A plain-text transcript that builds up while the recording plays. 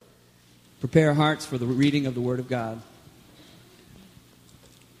prepare our hearts for the reading of the Word of God.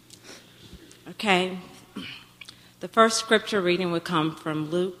 Okay. The first scripture reading would come from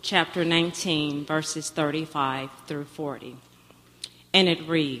Luke chapter 19, verses 35 through 40. And it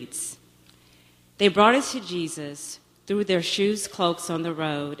reads, "They brought it to Jesus, threw their shoes, cloaks on the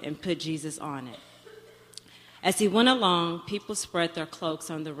road, and put Jesus on it. As he went along, people spread their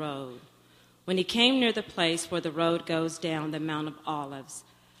cloaks on the road. When he came near the place where the road goes down the Mount of Olives,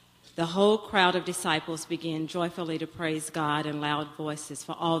 the whole crowd of disciples began joyfully to praise God in loud voices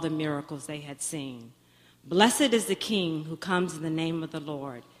for all the miracles they had seen. 'Blessed is the King who comes in the name of the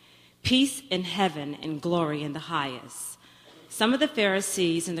Lord. Peace in heaven and glory in the highest.' Some of the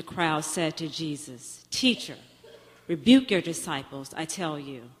Pharisees in the crowd said to Jesus, 'Teacher, rebuke your disciples, I tell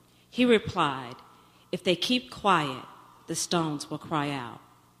you.' He replied, 'If they keep quiet, the stones will cry out.'"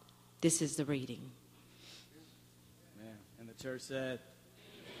 This is the reading. Amen. And the church said,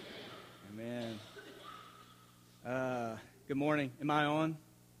 Amen. Good morning. Am I on?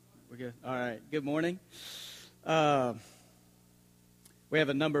 We're good. All right. Good morning. We have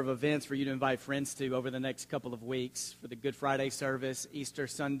a number of events for you to invite friends to over the next couple of weeks for the Good Friday service, Easter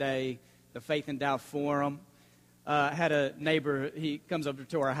Sunday, the Faith and Doubt Forum. I had a neighbor, he comes over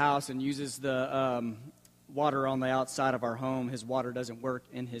to our house and uses the water on the outside of our home. His water doesn't work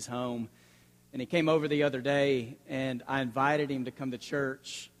in his home. And he came over the other day, and I invited him to come to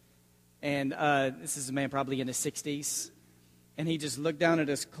church. And this is a man probably in his 60s. And he just looked down at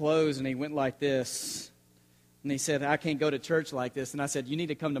his clothes, and he went like this. And he said, "I can't go to church like this." And I said, "You need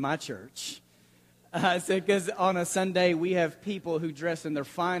to come to my church." I said, because on a Sunday, we have people who dress in their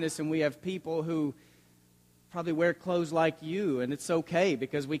finest, and we have people who probably wear clothes like you. And it's okay,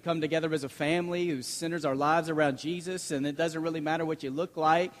 because we come together as a family who centers our lives around Jesus, and it doesn't really matter what you look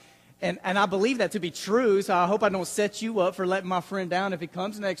like. And I believe that to be true, so I hope I don't set you up for letting my friend down if he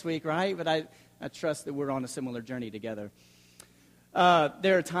comes next week, right? But I trust that we're on a similar journey together.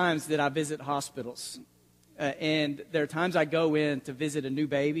 There are times that I visit hospitals, and there are times I go in to visit a new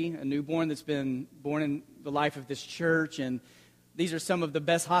baby, a newborn that's been born in the life of this church, and these are some of the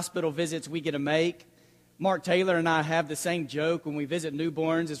best hospital visits we get to make. Mark Taylor and I have the same joke when we visit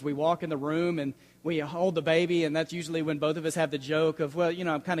newborns as we walk in the room and we hold the baby, and that's usually when both of us have the joke of, well, you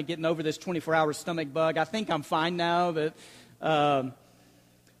know, I'm kind of getting over this 24-hour stomach bug. I think I'm fine now, but...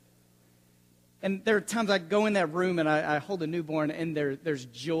 And there are times I go in that room and I hold a newborn, and there's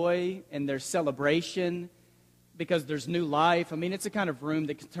joy and there's celebration because there's new life. I mean, it's a kind of room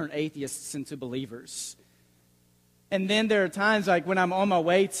that can turn atheists into believers. And then there are times like when I'm on my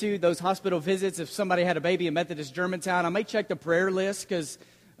way to those hospital visits, if somebody had a baby in Methodist Germantown, I may check the prayer list because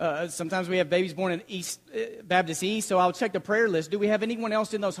sometimes we have babies born in Baptist East, so I'll check the prayer list. Do we have anyone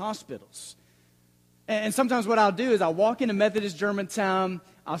else in those hospitals? And sometimes what I'll do is I'll walk into Methodist Germantown,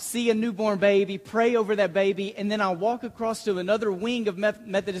 I'll see a newborn baby, pray over that baby, and then I'll walk across to another wing of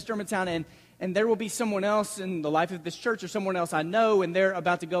Methodist Germantown, and there will be someone else in the life of this church or someone else I know, and they're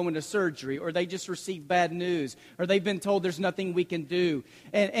about to go into surgery, or they just received bad news, or they've been told there's nothing we can do.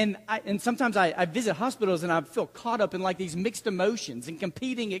 And sometimes I visit hospitals, and I feel caught up in like these mixed emotions and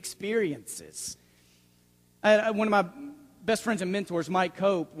competing experiences. One of my best friends and mentors, Mike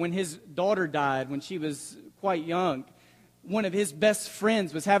Cope, when his daughter died when she was quite young, one of his best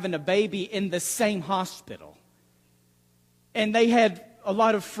friends was having a baby in the same hospital. And they had a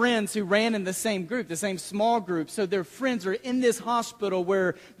lot of friends who ran in the same group, the same small group. So their friends are in this hospital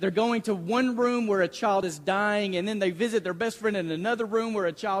where they're going to one room where a child is dying, and then they visit their best friend in another room where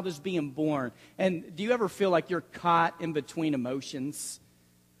a child is being born. And do you ever feel like you're caught in between emotions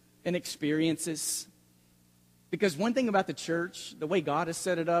and experiences? Because one thing about the church, the way God has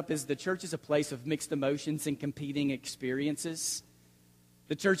set it up, is the church is a place of mixed emotions and competing experiences.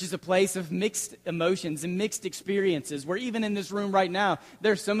 The church is a place of mixed emotions and mixed experiences, where even in this room right now,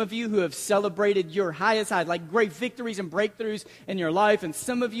 there's some of you who have celebrated your highest highs, like great victories and breakthroughs in your life, and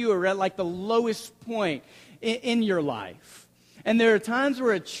some of you are at like the lowest point in your life. And there are times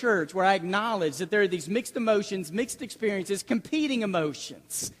where a church, where I acknowledge that there are these mixed emotions, mixed experiences, competing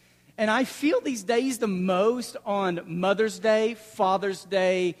emotions. And I feel these days the most on Mother's Day, Father's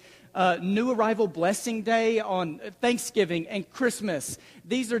Day, New Arrival Blessing Day, on Thanksgiving and Christmas.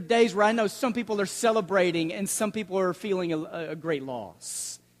 These are days where I know some people are celebrating and some people are feeling a great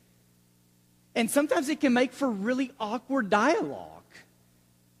loss. And sometimes it can make for really awkward dialogue.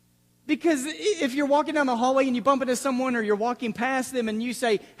 Because if you're walking down the hallway and you bump into someone, or you're walking past them and you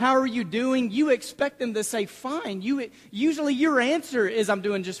say, "How are you doing?" you expect them to say, "Fine." Usually your answer is, "I'm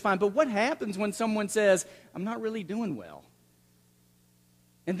doing just fine." But what happens when someone says, "I'm not really doing well"?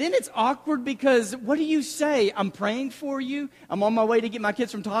 And then it's awkward because what do you say? I'm praying for you. I'm on my way to get my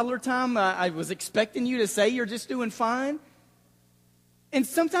kids from toddler time. I was expecting you to say you're just doing fine. And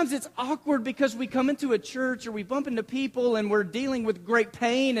sometimes it's awkward because we come into a church or we bump into people and we're dealing with great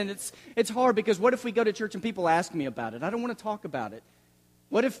pain, and it's hard because what if we go to church and people ask me about it? I don't want to talk about it.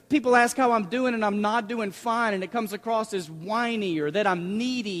 What if people ask how I'm doing and I'm not doing fine, and it comes across as whiny or that I'm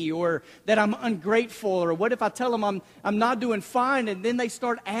needy or that I'm ungrateful? Or what if I tell them I'm not doing fine, and then they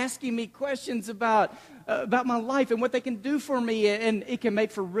start asking me questions about my life and what they can do for me, and it can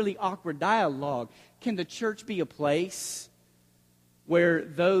make for really awkward dialogue. Can the church be a place where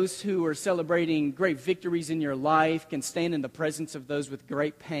those who are celebrating great victories in your life can stand in the presence of those with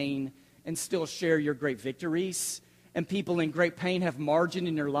great pain and still share your great victories? And people in great pain have margin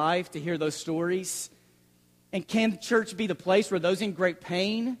in their life to hear those stories? And can church be the place where those in great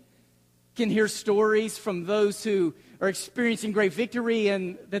pain can hear stories from those who are experiencing great victory,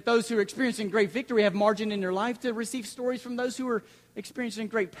 and that those who are experiencing great victory have margin in their life to receive stories from those who are experiencing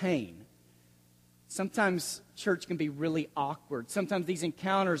great pain? Sometimes church can be really awkward. Sometimes these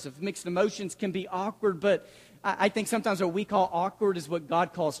encounters of mixed emotions can be awkward, but I think sometimes what we call awkward is what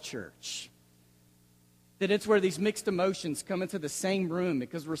God calls church. That it's where these mixed emotions come into the same room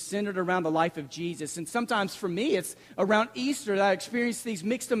because we're centered around the life of Jesus. And sometimes for me, it's around Easter that I experience these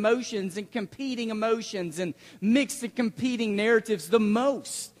mixed emotions and competing emotions and mixed and competing narratives the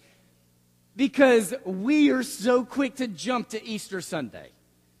most. Because we are so quick to jump to Easter Sunday,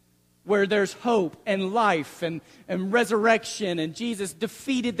 where there's hope and life and resurrection, and Jesus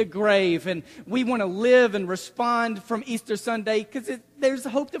defeated the grave, and we want to live and respond from Easter Sunday because there's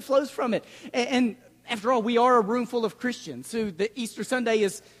hope that flows from it. And after all, we are a room full of Christians who the Easter Sunday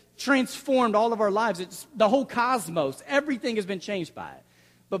has transformed all of our lives. It's the whole cosmos. Everything has been changed by it.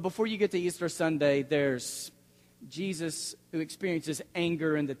 But before you get to Easter Sunday, there's Jesus who experiences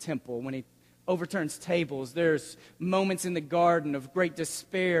anger in the temple when he overturns tables. There's moments in the garden of great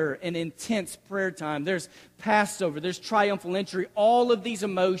despair and intense prayer time. There's Passover. There's triumphal entry. All of these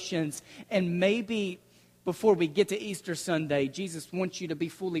emotions. And maybe before we get to Easter Sunday, Jesus wants you to be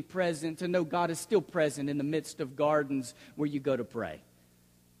fully present, to know God is still present in the midst of gardens where you go to pray.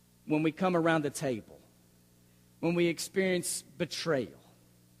 When we come around the table. When we experience betrayal.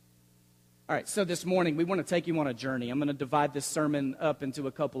 All right, so this morning we want to take you on a journey. I'm going to divide this sermon up into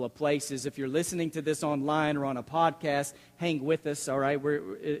a couple of places. If you're listening to this online or on a podcast, hang with us, all right?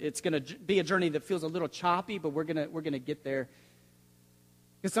 It's going to be a journey that feels a little choppy, but we're going to get there.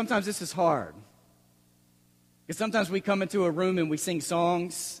 Because sometimes this is hard. Because sometimes we come into a room and we sing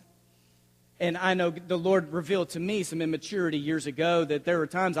songs. And I know the Lord revealed to me some immaturity years ago that there were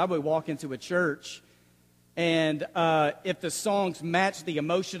times I would walk into a church, and if the songs matched the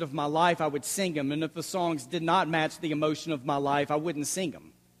emotion of my life, I would sing them. And if the songs did not match the emotion of my life, I wouldn't sing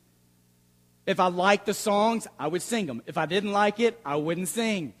them. If I liked the songs, I would sing them. If I didn't like it, I wouldn't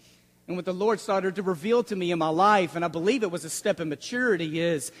sing. And what the Lord started to reveal to me in my life, and I believe it was a step in maturity,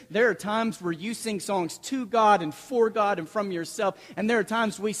 is there are times where you sing songs to God and for God and from yourself. And there are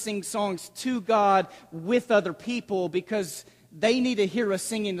times we sing songs to God with other people because they need to hear us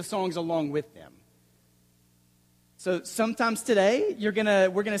singing the songs along with them. So sometimes today, we're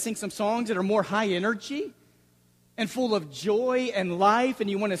gonna sing some songs that are more high energy and full of joy and life, and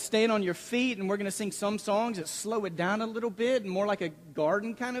you want to stand on your feet, and we're going to sing some songs that slow it down a little bit and more like a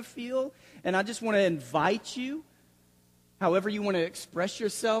garden kind of feel. And I just want to invite you, however you want to express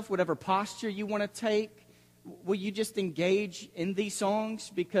yourself, whatever posture you want to take, will you just engage in these songs?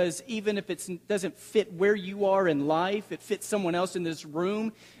 Because even if it doesn't fit where you are in life, it fits someone else in this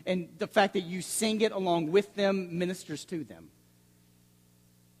room, and the fact that you sing it along with them ministers to them.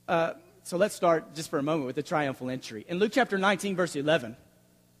 So let's start just for a moment with the triumphal entry. In Luke chapter 19, verse 11,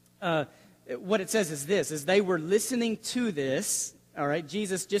 what it says is this, as they were listening to this, all right,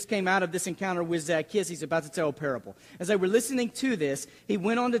 Jesus just came out of this encounter with Zacchaeus. He's about to tell a parable. As they were listening to this, he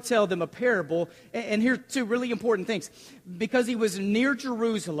went on to tell them a parable, and here are two really important things. Because he was near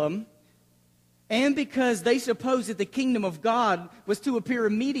Jerusalem, and because they supposed that the kingdom of God was to appear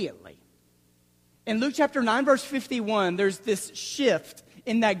immediately. In Luke chapter 9, verse 51, there's this shift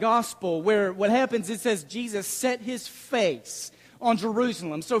in that gospel where what happens, it says Jesus set his face on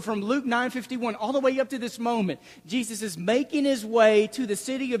Jerusalem. So from Luke 9:51 all the way up to this moment, Jesus is making his way to the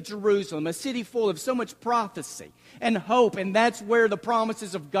city of Jerusalem, a city full of so much prophecy and hope, and that's where the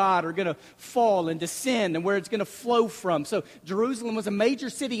promises of God are going to fall and descend and where it's going to flow from. So Jerusalem was a major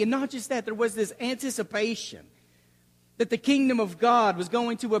city, and not just that, there was this anticipation that the kingdom of God was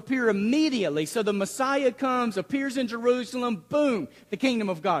going to appear immediately. So the Messiah comes, appears in Jerusalem, boom, the kingdom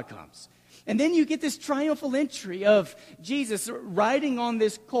of God comes. And then you get this triumphal entry of Jesus riding on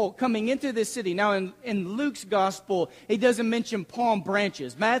this colt, coming into this city. Now, in Luke's gospel, he doesn't mention palm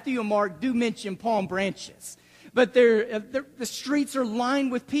branches. Matthew and Mark do mention palm branches. But the streets are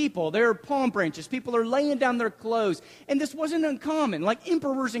lined with people. There are palm branches. People are laying down their clothes. And this wasn't uncommon. Like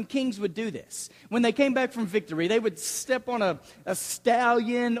emperors and kings would do this. When they came back from victory, they would step on a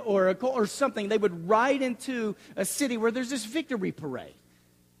stallion or something. They would ride into a city where there's this victory parade.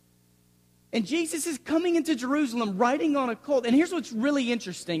 And Jesus is coming into Jerusalem riding on a colt. And here's what's really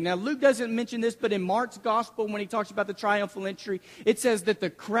interesting. Now, Luke doesn't mention this, but in Mark's gospel, when he talks about the triumphal entry, it says that the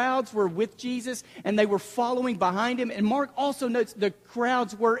crowds were with Jesus and they were following behind him. And Mark also notes the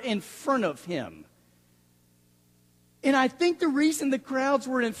crowds were in front of him. And I think the reason the crowds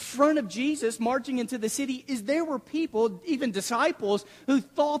were in front of Jesus marching into the city is there were people, even disciples, who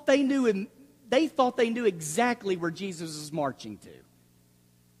thought they knew him. They thought they knew exactly where Jesus was marching to.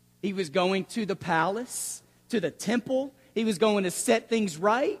 He was going to the palace, to the temple. He was going to set things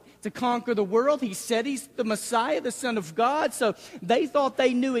right, to conquer the world. He said he's the Messiah, the Son of God. So they thought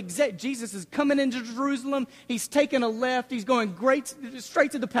they knew exactly. Jesus is coming into Jerusalem. He's taking a left. He's going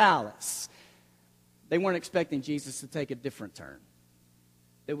straight to the palace. They weren't expecting Jesus to take a different turn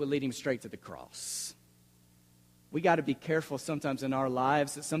that would lead him straight to the cross. We got to be careful sometimes in our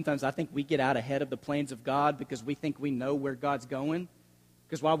lives that sometimes I think we get out ahead of the plans of God because we think we know where God's going.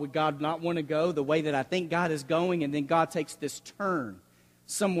 Because why would God not want to go the way that I think God is going, and then God takes this turn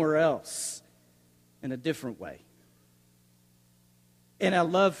somewhere else in a different way? And I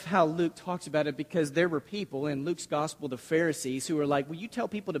love how Luke talks about it because there were people in Luke's gospel, the Pharisees, who were like, will you tell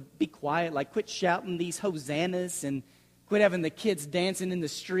people to be quiet, like quit shouting these hosannas and quit having the kids dancing in the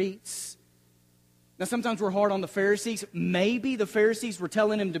streets? Now, sometimes we're hard on the Pharisees. Maybe the Pharisees were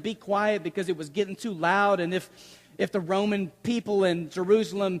telling him to be quiet because it was getting too loud, and if the Roman people in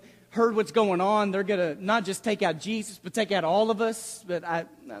Jerusalem heard what's going on, they're going to not just take out Jesus, but take out all of us. But I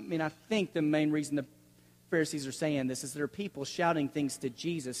think the main reason the Pharisees are saying this is there are people shouting things to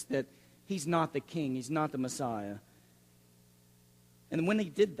Jesus that he's not the king, he's not the Messiah. And when they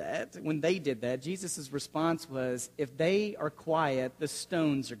did that, Jesus' response was, if they are quiet, the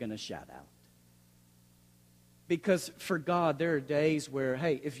stones are going to shout out. Because for God, there are days where,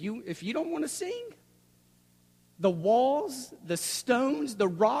 hey, if you don't want to sing, the walls, the stones, the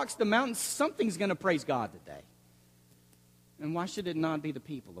rocks, the mountains, something's going to praise God today. And why should it not be the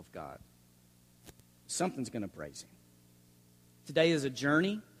people of God? Something's going to praise him. Today is a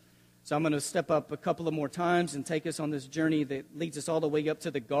journey. So I'm going to step up a couple of more times and take us on this journey that leads us all the way up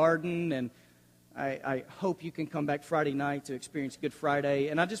to the garden. And I hope you can come back Friday night to experience Good Friday.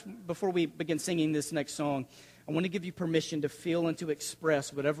 And before we begin singing this next song, I want to give you permission to feel and to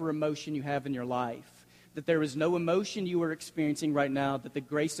express whatever emotion you have in your life. That there is no emotion you are experiencing right now that the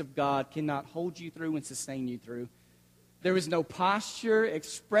grace of God cannot hold you through and sustain you through. There is no posture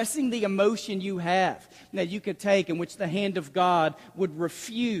expressing the emotion you have that you could take in which the hand of God would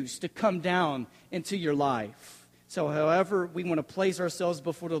refuse to come down into your life. So however we want to place ourselves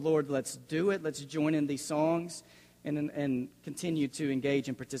before the Lord, let's do it. Let's join in these songs and continue to engage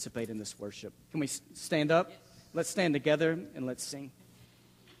and participate in this worship. Can we stand up? Yes. Let's stand together and let's sing.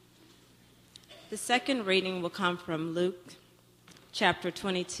 The second reading will come from Luke chapter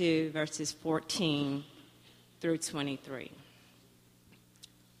 22, verses 14 through 23.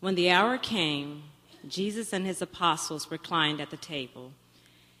 When the hour came, Jesus and his apostles reclined at the table,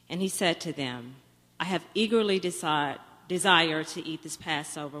 and he said to them, I have eagerly desired to eat this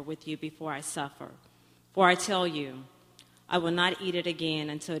Passover with you before I suffer. For I tell you, I will not eat it again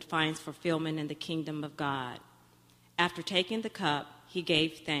until it finds fulfillment in the kingdom of God. After taking the cup, he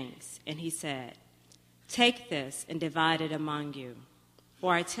gave thanks, and he said, Take this and divide it among you.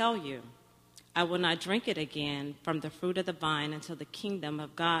 For I tell you, I will not drink it again from the fruit of the vine until the kingdom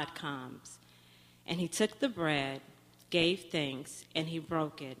of God comes. And he took the bread, gave thanks, and he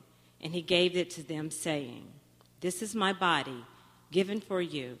broke it, and he gave it to them, saying, This is my body, given for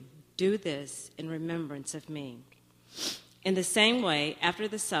you. Do this in remembrance of me. In the same way, after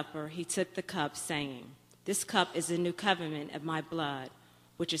the supper, he took the cup, saying, This cup is the new covenant of my blood,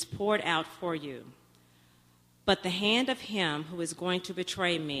 which is poured out for you. But the hand of him who is going to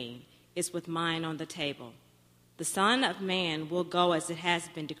betray me is with mine on the table. The Son of Man will go as it has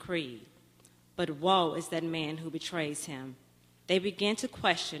been decreed, but woe is that man who betrays him. They began to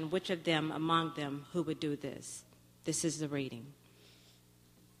question which of them among them who would do this. This is the reading.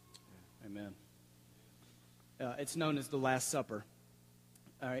 Amen. It's known as the Last Supper.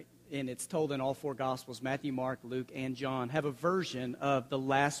 All right, and it's told in all four Gospels, Matthew, Mark, Luke, and John, have a version of the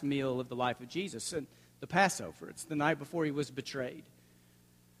last meal of the life of Jesus. And the Passover. It's the night before he was betrayed.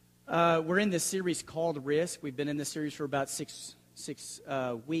 We're in this series called Risk. We've been in this series for about six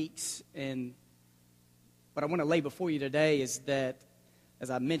weeks. And what I want to lay before you today is that, as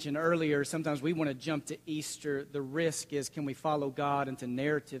I mentioned earlier, sometimes we want to jump to Easter. The risk is, can we follow God into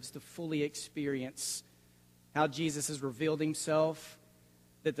narratives to fully experience how Jesus has revealed himself?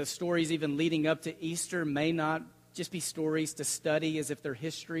 That the stories even leading up to Easter may not just be stories to study as if they're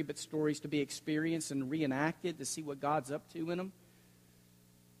history, but stories to be experienced and reenacted to see what God's up to in them.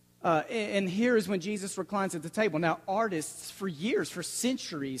 And here is when Jesus reclines at the table. Now, artists for years, for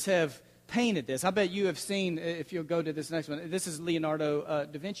centuries, have painted this. I bet you have seen, if you'll go to this next one, this is Leonardo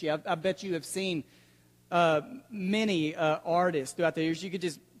da Vinci. I bet you have seen many artists throughout the years. You could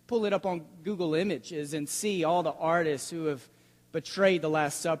just pull it up on Google Images and see all the artists who have betrayed the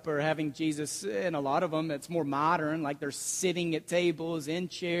Last Supper, having Jesus, and a lot of them, it's more modern, like they're sitting at tables, in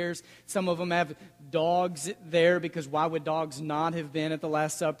chairs. Some of them have dogs there, because why would dogs not have been at the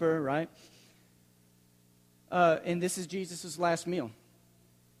Last Supper, right? And this is Jesus' last meal.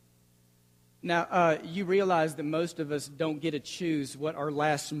 Now, you realize that most of us don't get to choose what our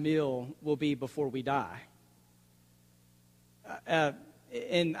last meal will be before we die.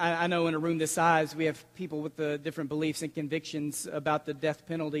 And I know in a room this size, we have people with different beliefs and convictions about the death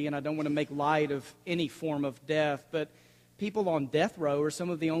penalty, and I don't want to make light of any form of death, but people on death row are some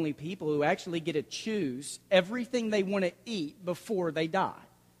of the only people who actually get to choose everything they want to eat before they die.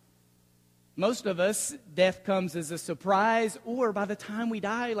 Most of us, death comes as a surprise, or by the time we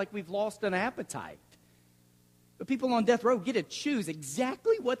die, like we've lost an appetite. But people on death row get to choose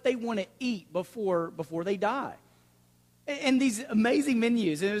exactly what they want to eat before they die. And these amazing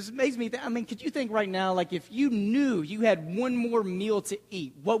menus, and it makes me think, could you think right now, like if you knew you had one more meal to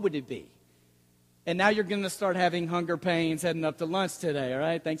eat, what would it be? And now you're going to start having hunger pains heading up to lunch today, all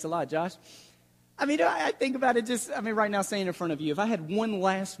right? Thanks a lot, Josh. I think about it right now, saying in front of you, if I had one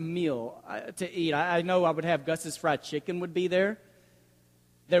last meal to eat, I know I would have Gus's fried chicken would be there.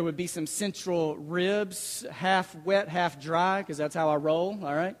 There would be some central ribs, half wet, half dry, because that's how I roll,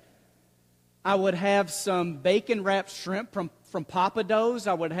 all right? I would have some bacon-wrapped shrimp from Papa Do's.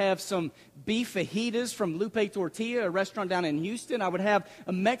 I would have some beef fajitas from Lupe Tortilla, a restaurant down in Houston. I would have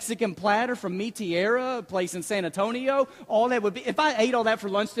a Mexican platter from Mi Tierra, a place in San Antonio. All that would be, if I ate all that for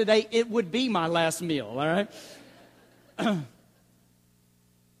lunch today, it would be my last meal, all right?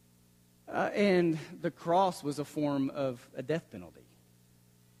 And the cross was a form of a death penalty.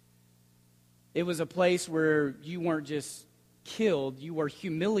 It was a place where you weren't just killed, you were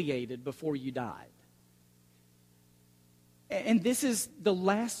humiliated before you died. And this is the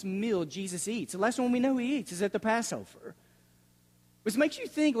last meal Jesus eats. The last one we know he eats is at the Passover. Which makes you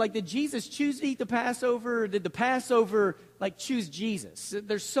think, like, did Jesus choose to eat the Passover? Or did the Passover, choose Jesus?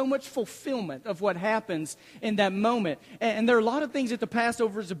 There's so much fulfillment of what happens in that moment. And there are a lot of things that the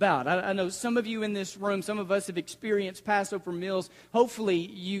Passover is about. I know some of you in this room, some of us have experienced Passover meals. Hopefully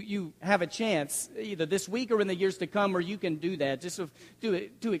you have a chance, either this week or in the years to come, where you can do that, just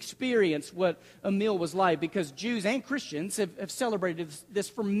to experience what a meal was like. Because Jews and Christians have celebrated this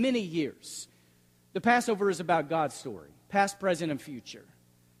for many years. The Passover is about God's story. Past, present, and future.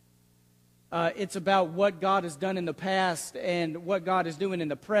 It's about what God has done in the past and what God is doing in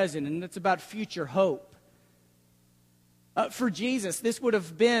the present, and it's about future hope. For Jesus, this would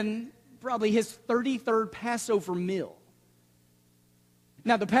have been probably his 33rd Passover meal.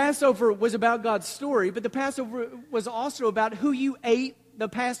 Now, the Passover was about God's story, but the Passover was also about who you ate the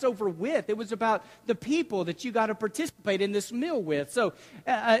Passover with. It was about the people that you got to participate in this meal with. So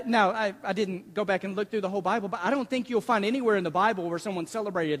now, I didn't go back and look through the whole Bible, but I don't think you'll find anywhere in the Bible where someone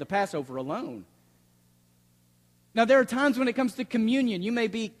celebrated the Passover alone. Now, there are times when it comes to communion, you may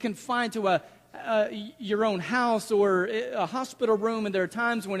be confined to your own house or a hospital room, and there are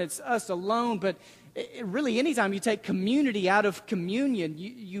times when it's us alone, but really, anytime you take community out of communion,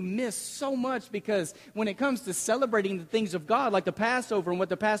 you miss so much, because when it comes to celebrating the things of God, like the Passover and what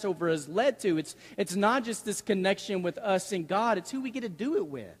the Passover has led to, it's not just this connection with us and God, it's who we get to do it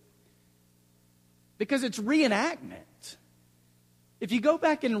with. Because it's reenactment. If you go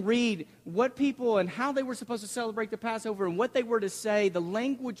back and read what people and how they were supposed to celebrate the Passover and what they were to say, the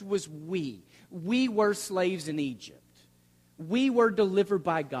language was we. We were slaves in Egypt. We were delivered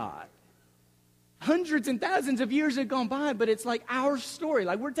by God. Hundreds and thousands of years have gone by, but it's like our story.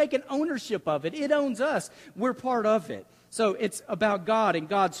 Like, we're taking ownership of it. It owns us. We're part of it. So it's about God and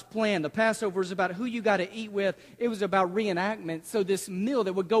God's plan. The Passover is about who you got to eat with. It was about reenactment. So this meal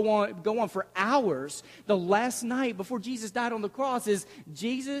that would go on for hours, the last night before Jesus died on the cross, is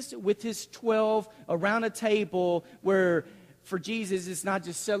Jesus with his 12 around a table where for Jesus, it's not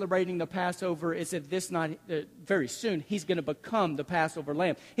just celebrating the Passover. It's that this night, very soon, he's going to become the Passover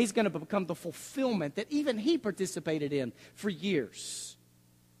lamb. He's going to become the fulfillment that even he participated in for years.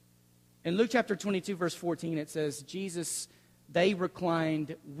 In Luke chapter 22, verse 14, it says, they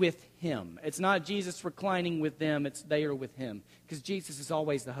reclined with him. It's not Jesus reclining with them, it's they are with him. Because Jesus is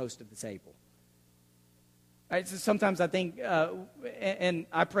always the host of the table. Right, so sometimes I think, and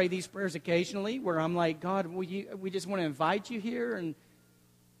I pray these prayers occasionally, where I'm like, God, we just want to invite you here. And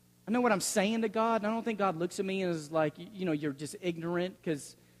I know what I'm saying to God, and I don't think God looks at me as like, you're just ignorant.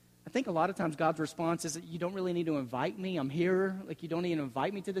 Because I think a lot of times God's response is that you don't really need to invite me. I'm here. Like, you don't need to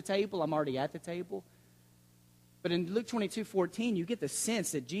invite me to the table. I'm already at the table. But in Luke 22:14, you get the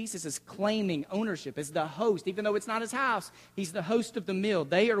sense that Jesus is claiming ownership as the host. Even though it's not his house, he's the host of the meal.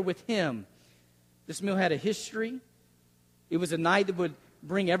 They are with him. This meal had a history. It was a night that would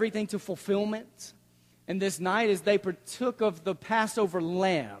bring everything to fulfillment. And this night, as they partook of the Passover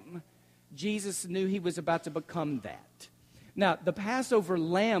lamb, Jesus knew he was about to become that. Now, the Passover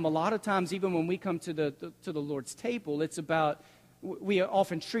lamb, a lot of times, even when we come to the Lord's table, it's about, we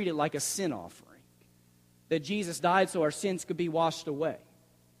often treat it like a sin offering. That Jesus died so our sins could be washed away.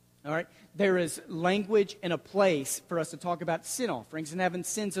 All right? There is language and a place for us to talk about sin offerings and having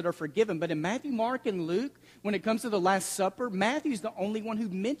sins that are forgiven. But in Matthew, Mark, and Luke, when it comes to the Last Supper, Matthew's the only one who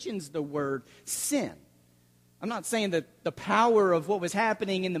mentions the word sin. I'm not saying that the power of what was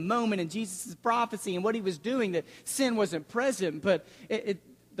happening in the moment in Jesus' prophecy and what he was doing, that sin wasn't present, but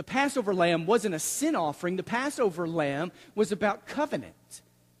the Passover lamb wasn't a sin offering. The Passover lamb was about covenant.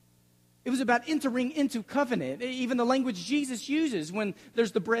 It was about entering into covenant. Even the language Jesus uses when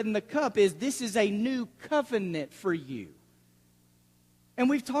there's the bread and the cup is, this is a new covenant for you. And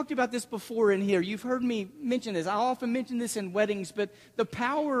we've talked about this before in here. You've heard me mention this. I often mention this in weddings, but the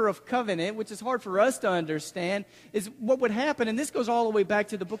power of covenant, which is hard for us to understand, is what would happen, and this goes all the way back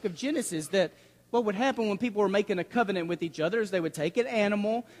to the book of Genesis, that what would happen when people were making a covenant with each other is they would take an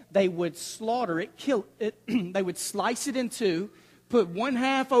animal, they would slaughter it, kill it, they would slice it in two, put one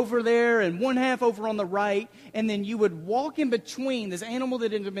half over there and one half over on the right, and then you would walk in between this animal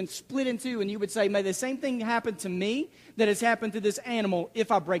that had been split in two, and you would say, may the same thing happen to me that has happened to this animal if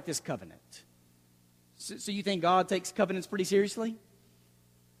I break this covenant. So you think God takes covenants pretty seriously?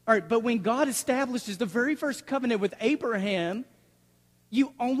 All right, but when God establishes the very first covenant with Abraham,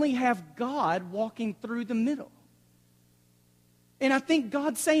 you only have God walking through the middle. And I think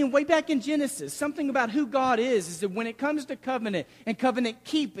God's saying way back in Genesis, something about who God is that when it comes to covenant and covenant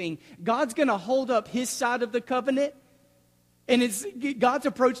keeping, God's going to hold up his side of the covenant. And it's God's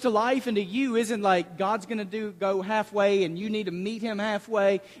approach to life and to you isn't like God's going to go halfway and you need to meet him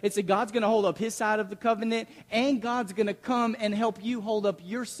halfway. It's that God's going to hold up his side of the covenant, and God's going to come and help you hold up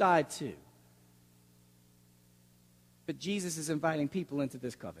your side too. But Jesus is inviting people into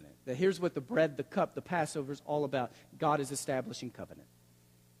this covenant. That here's what the bread, the cup, the Passover is all about. God is establishing covenant.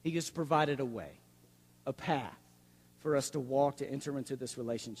 He has provided a way, a path for us to walk, to enter into this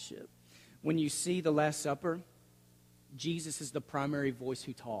relationship. When you see the Last Supper, Jesus is the primary voice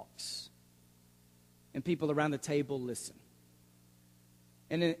who talks. And people around the table listen.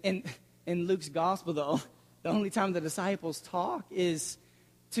 And in Luke's gospel, though, the only time the disciples talk is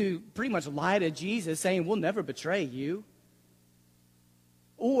to pretty much lie to Jesus, saying, we'll never betray you.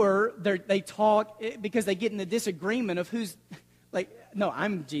 Or they talk because they get in the disagreement of who's, like, no,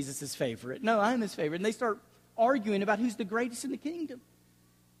 I'm Jesus' favorite. No, I'm his favorite. And they start arguing about who's the greatest in the kingdom.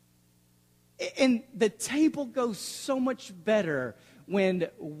 And the table goes so much better when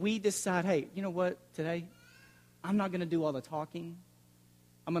we decide, hey, you know what, today, I'm not going to do all the talking.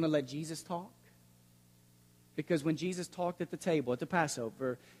 I'm going to let Jesus talk. Because when Jesus talked at the table, at the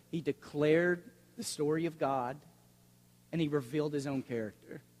Passover, he declared the story of God, and he revealed his own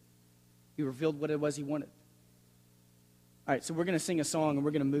character. He revealed what it was he wanted. All right, so we're going to sing a song, and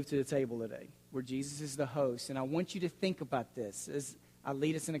we're going to move to the table today, where Jesus is the host. And I want you to think about this as I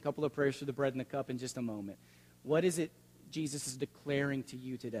lead us in a couple of prayers for the bread and the cup in just a moment. What is it Jesus is declaring to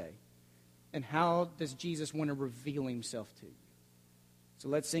you today? And how does Jesus want to reveal himself to you? So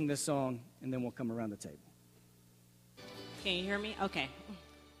let's sing this song, and then we'll come around the table. Can you hear me? Okay.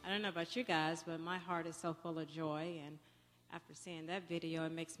 I don't know about you guys, but my heart is so full of joy, and after seeing that video,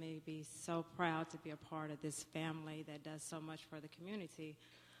 it makes me be so proud to be a part of this family that does so much for the community.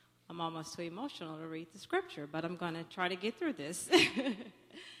 I'm almost too emotional to read the scripture, but I'm going to try to get through this.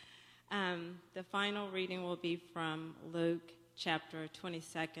 The final reading will be from Luke chapter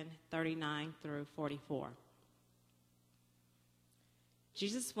 22, 39 through 44.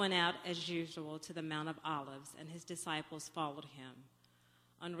 Jesus went out as usual to the Mount of Olives, and his disciples followed him.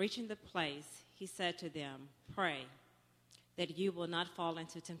 On reaching the place, he said to them, "Pray that you will not fall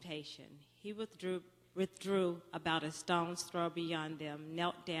into temptation. He withdrew about a stone's throw beyond them,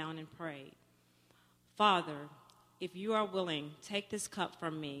 knelt down and prayed, Father, if you are willing, take this cup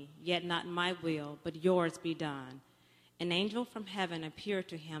from me, yet not my will, but yours be done. An angel from heaven appeared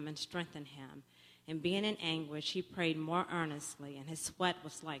to him and strengthened him. And being in anguish, he prayed more earnestly, and his sweat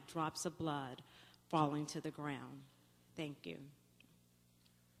was like drops of blood falling to the ground. Thank you.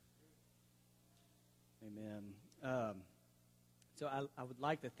 Amen. So I would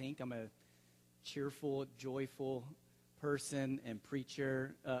like to think I'm a cheerful, joyful person and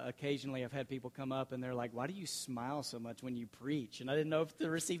preacher. Occasionally I've had people come up and they're like, why do you smile so much when you preach? And I didn't know if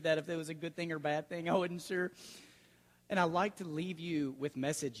to receive that, if it was a good thing or bad thing. I wasn't sure. And I like to leave you with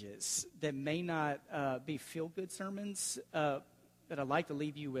messages that may not be feel-good sermons, but I like to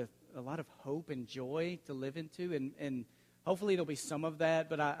leave you with a lot of hope and joy to live into. And hopefully there'll be some of that.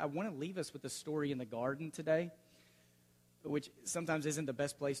 But I want to leave us with the story in the garden today, which sometimes isn't the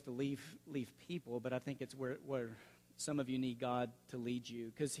best place to leave people, but I think it's where some of you need God to lead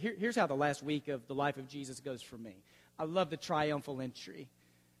you. Because here's how the last week of the life of Jesus goes for me. I love the triumphal entry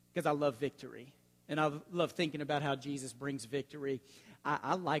because I love victory. And I love thinking about how Jesus brings victory.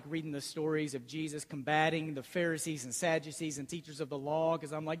 I like reading the stories of Jesus combating the Pharisees and Sadducees and teachers of the law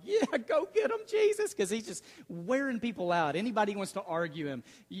because I'm like, yeah, go get him, Jesus, because he's just wearing people out. Anybody who wants to argue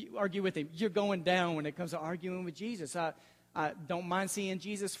with him, you're going down when it comes to arguing with Jesus. I don't mind seeing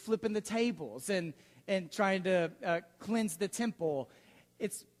Jesus flipping the tables and trying to cleanse the temple.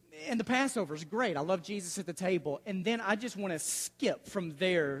 And the Passover is great. I love Jesus at the table. And then I just want to skip from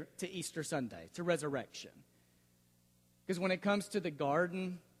there to Easter Sunday, to resurrection. Because when it comes to the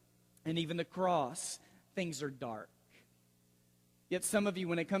garden and even the cross, things are dark. Yet some of you,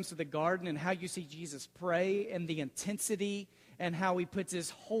 when it comes to the garden and how you see Jesus pray and the intensity and how he puts his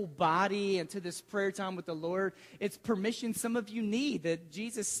whole body into this prayer time with the Lord, it's permission some of you need that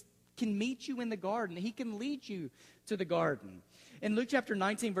Jesus can meet you in the garden. He can lead you to the garden. In Luke chapter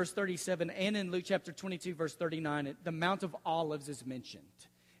 19, verse 37, and in Luke chapter 22, verse 39, the Mount of Olives is mentioned.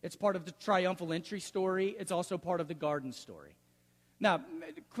 It's part of the triumphal entry story. It's also part of the garden story. Now,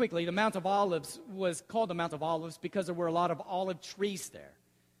 quickly, the Mount of Olives was called the Mount of Olives because there were a lot of olive trees there.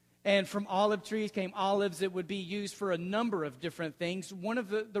 And from olive trees came olives that would be used for a number of different things. One of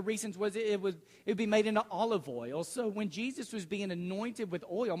the reasons was it would be made into olive oil. So when Jesus was being anointed with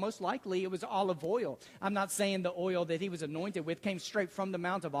oil, most likely it was olive oil. I'm not saying the oil that he was anointed with came straight from the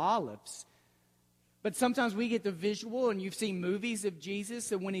Mount of Olives. But sometimes we get the visual, and you've seen movies of Jesus,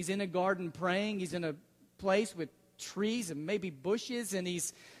 that when he's in a garden praying, he's in a place with trees and maybe bushes, and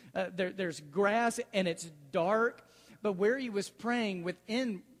there's grass, and it's dark. But where he was praying,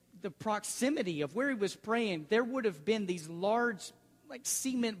 within the proximity of where he was praying, there would have been these large, like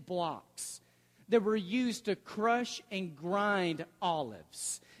cement blocks that were used to crush and grind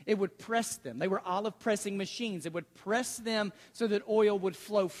olives. It would press them. They were olive pressing machines. It would press them so that oil would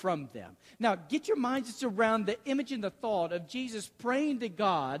flow from them. Now, get your mind just around the image and the thought of Jesus praying to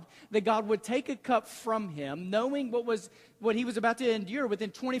God that God would take a cup from him, knowing what he was about to endure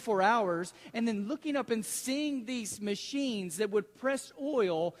within 24 hours, and then looking up and seeing these machines that would press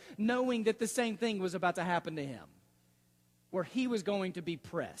oil, knowing that the same thing was about to happen to him, where he was going to be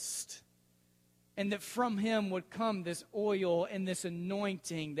pressed. And that from him would come this oil and this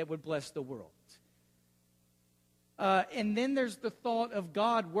anointing that would bless the world. And then there's the thought of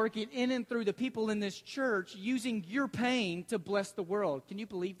God working in and through the people in this church, using your pain to bless the world. Can you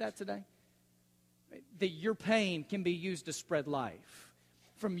believe that today? That your pain can be used to spread life.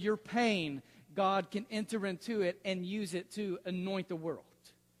 From your pain, God can enter into it and use it to anoint the world.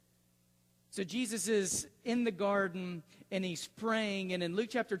 So Jesus is in the garden and he's praying. And in Luke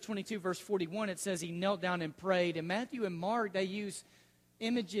chapter 22, verse 41, it says he knelt down and prayed. In Matthew and Mark, they use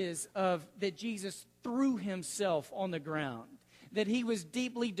images of that Jesus threw himself on the ground, that he was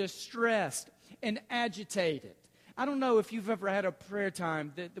deeply distressed and agitated. I don't know if you've ever had a prayer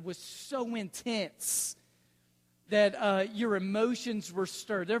time that was so intense that your emotions were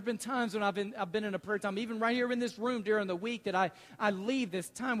stirred. There have been times when I've been in a prayer time, even right here in this room during the week, that I leave this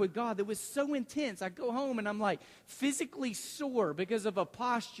time with God that was so intense. I go home and I'm like physically sore because of a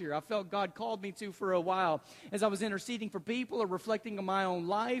posture I felt God called me to for a while as I was interceding for people or reflecting on my own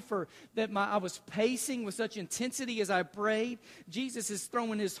life, or that I was pacing with such intensity as I prayed. Jesus is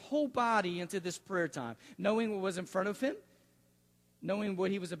throwing his whole body into this prayer time, knowing what was in front of him, knowing what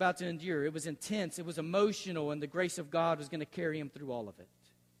he was about to endure. It was intense, it was emotional, and the grace of God was going to carry him through all of it.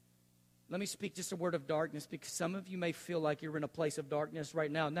 Let me speak just a word of darkness, because some of you may feel like you're in a place of darkness right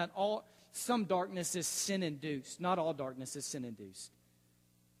now. Some darkness is sin-induced. Not all darkness is sin-induced.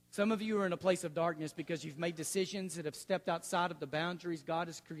 Some of you are in a place of darkness because you've made decisions that have stepped outside of the boundaries God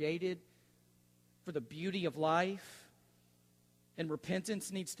has created for the beauty of life. And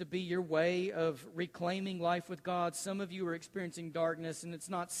repentance needs to be your way of reclaiming life with God. Some of you are experiencing darkness, and it's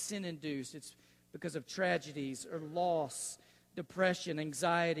not sin-induced. It's because of tragedies or loss, depression,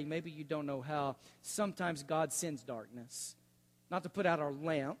 anxiety. Maybe you don't know how. Sometimes God sends darkness. Not to put out our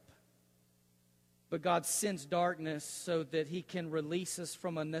lamp, but God sends darkness so that He can release us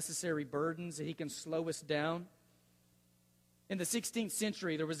from unnecessary burdens, that He can slow us down. In the 16th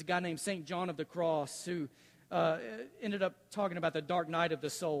century, there was a guy named St. John of the Cross who ended up talking about the dark night of the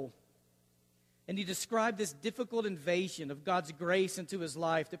soul. And he described this difficult invasion of God's grace into his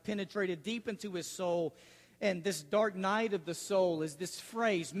life that penetrated deep into his soul. And this dark night of the soul is this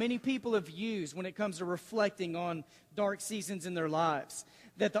phrase many people have used when it comes to reflecting on dark seasons in their lives.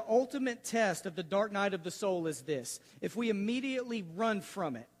 That the ultimate test of the dark night of the soul is this: if we immediately run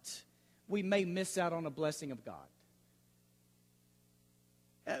from it, we may miss out on a blessing of God.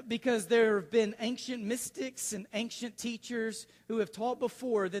 Because there have been ancient mystics and ancient teachers who have taught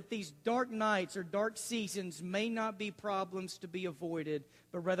before that these dark nights or dark seasons may not be problems to be avoided,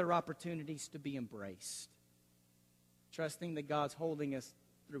 but rather opportunities to be embraced. Trusting that God's holding us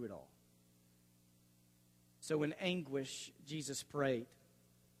through it all. So in anguish, Jesus prayed.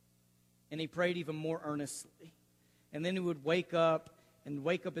 And he prayed even more earnestly. And then he would wake up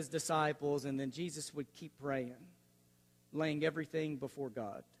his disciples, and then Jesus would keep praying, laying everything before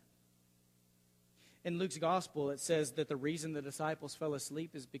God. In Luke's gospel, it says that the reason the disciples fell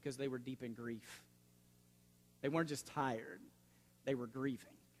asleep is because they were deep in grief. They weren't just tired, they were grieving.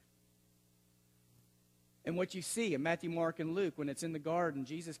 And what you see in Matthew, Mark, and Luke, when it's in the garden,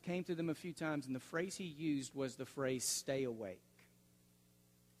 Jesus came to them a few times, and the phrase he used was the phrase, stay awake.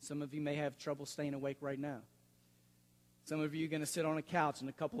 Some of you may have trouble staying awake right now. Some of you are going to sit on a couch in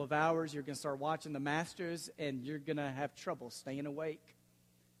a couple of hours. You're going to start watching the Masters, and you're going to have trouble staying awake.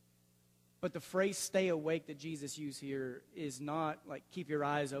 But the phrase stay awake that Jesus used here is not like keep your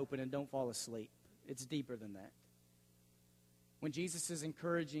eyes open and don't fall asleep. It's deeper than that. When Jesus is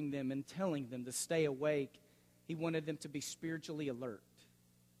encouraging them and telling them to stay awake, he wanted them to be spiritually alert.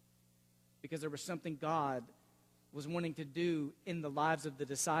 Because there was something God was wanting to do in the lives of the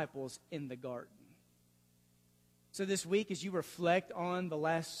disciples in the garden. So this week, as you reflect on the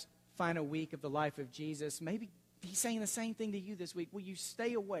last final week of the life of Jesus, maybe he's saying the same thing to you this week. Will you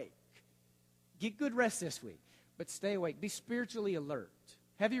stay awake? Get good rest this week, but stay awake. Be spiritually alert.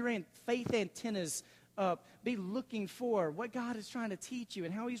 Have your faith antennas up. Be looking for what God is trying to teach you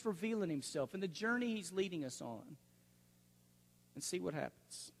and how he's revealing himself and the journey he's leading us on. And see what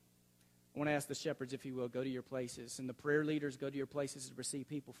happens. I want to ask the shepherds, if you will, go to your places. And the prayer leaders, go to your places to receive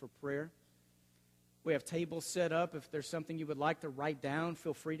people for prayer. We have tables set up. If there's something you would like to write down,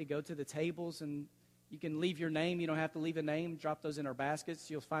 feel free to go to the tables, and you can leave your name. You don't have to leave a name. Drop those in our baskets.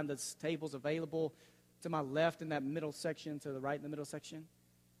 You'll find those tables available to my left in that middle section, to the right in the middle section.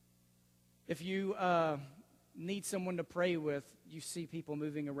 If you need someone to pray with, you see people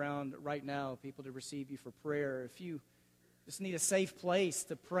moving around right now, people to receive you for prayer. If you just need a safe place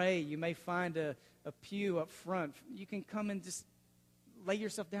to pray, you may find a pew up front. You can come and just lay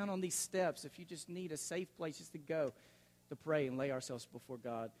yourself down on these steps if you just need a safe place just to go to pray and lay ourselves before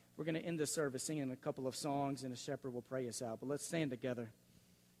God. We're going to end this service singing a couple of songs, and a shepherd will pray us out. But let's stand together.